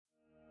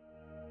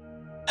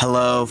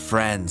Hello,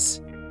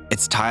 friends.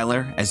 It's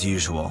Tyler, as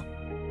usual.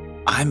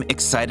 I'm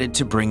excited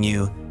to bring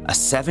you a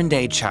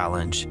 7-day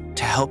challenge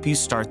to help you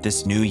start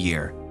this new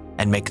year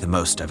and make the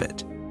most of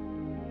it.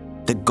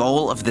 The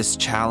goal of this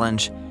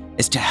challenge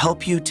is to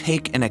help you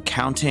take an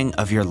accounting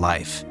of your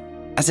life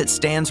as it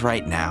stands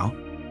right now,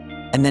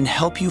 and then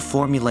help you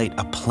formulate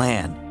a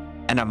plan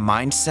and a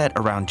mindset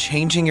around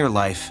changing your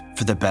life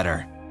for the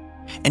better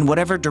in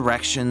whatever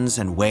directions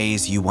and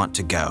ways you want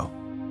to go.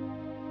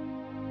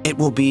 It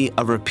will be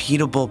a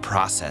repeatable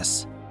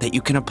process that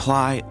you can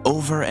apply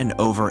over and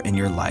over in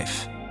your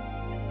life.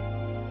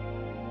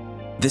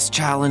 This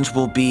challenge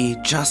will be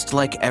just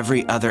like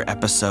every other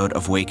episode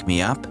of Wake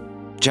Me Up,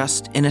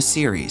 just in a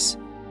series.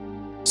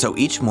 So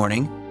each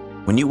morning,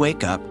 when you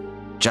wake up,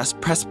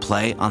 just press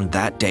play on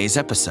that day's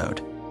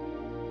episode.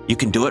 You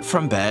can do it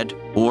from bed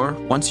or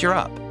once you're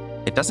up.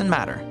 It doesn't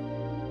matter.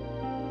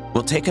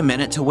 We'll take a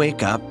minute to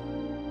wake up,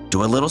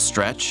 do a little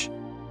stretch,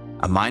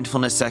 a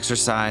mindfulness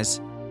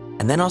exercise,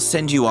 and then I'll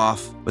send you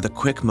off with a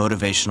quick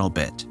motivational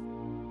bit.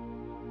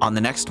 On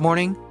the next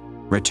morning,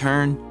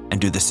 return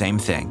and do the same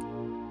thing.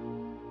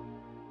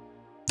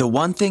 The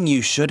one thing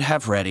you should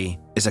have ready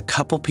is a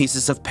couple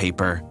pieces of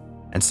paper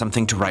and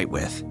something to write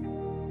with.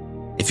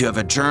 If you have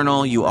a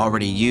journal you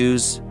already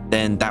use,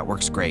 then that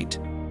works great.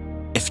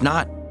 If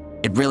not,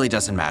 it really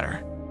doesn't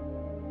matter.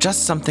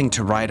 Just something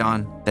to write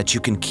on that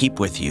you can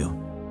keep with you,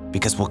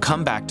 because we'll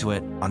come back to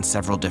it on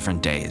several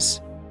different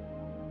days.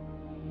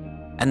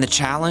 And the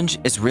challenge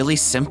is really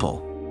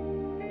simple.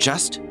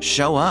 Just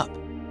show up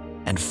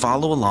and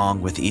follow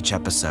along with each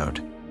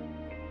episode.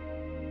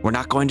 We're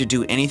not going to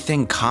do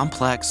anything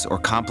complex or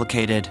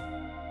complicated.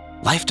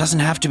 Life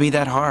doesn't have to be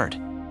that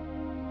hard.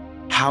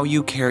 How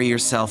you carry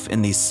yourself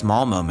in these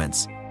small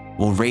moments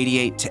will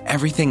radiate to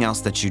everything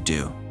else that you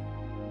do.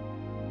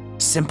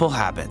 Simple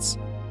habits,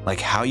 like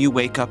how you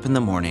wake up in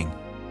the morning,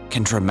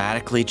 can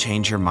dramatically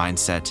change your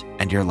mindset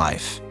and your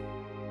life.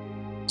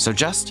 So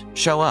just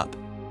show up,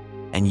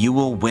 and you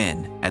will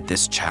win at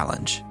this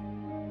challenge.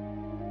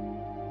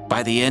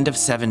 By the end of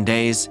 7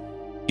 days,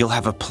 you'll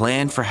have a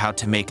plan for how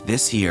to make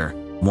this year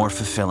more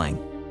fulfilling,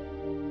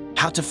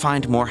 how to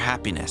find more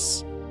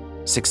happiness,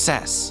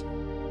 success,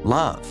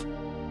 love,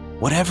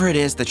 whatever it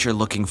is that you're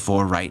looking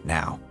for right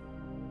now.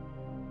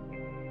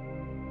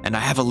 And I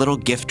have a little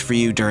gift for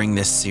you during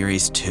this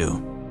series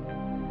too.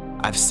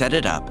 I've set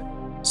it up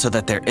so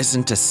that there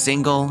isn't a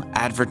single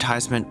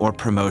advertisement or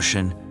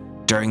promotion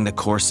during the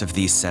course of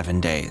these 7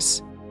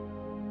 days.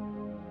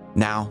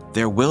 Now,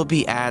 there will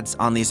be ads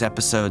on these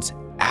episodes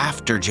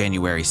after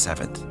January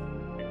 7th,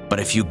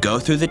 but if you go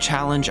through the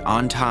challenge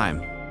on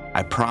time,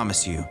 I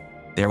promise you,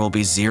 there will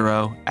be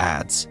 0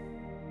 ads.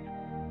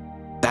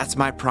 That's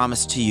my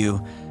promise to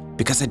you,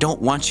 because I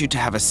don't want you to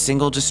have a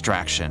single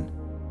distraction,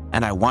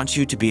 and I want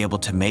you to be able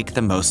to make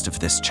the most of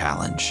this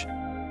challenge.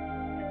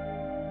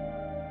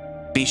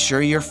 Be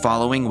sure you're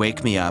following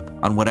Wake Me Up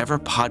on whatever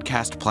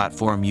podcast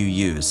platform you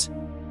use,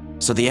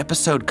 so the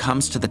episode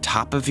comes to the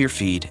top of your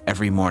feed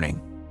every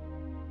morning.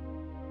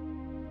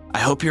 I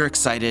hope you're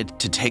excited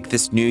to take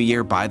this new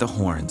year by the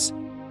horns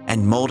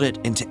and mold it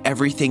into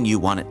everything you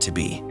want it to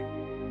be.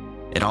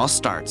 It all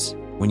starts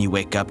when you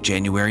wake up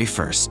January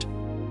 1st.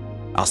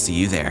 I'll see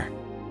you there.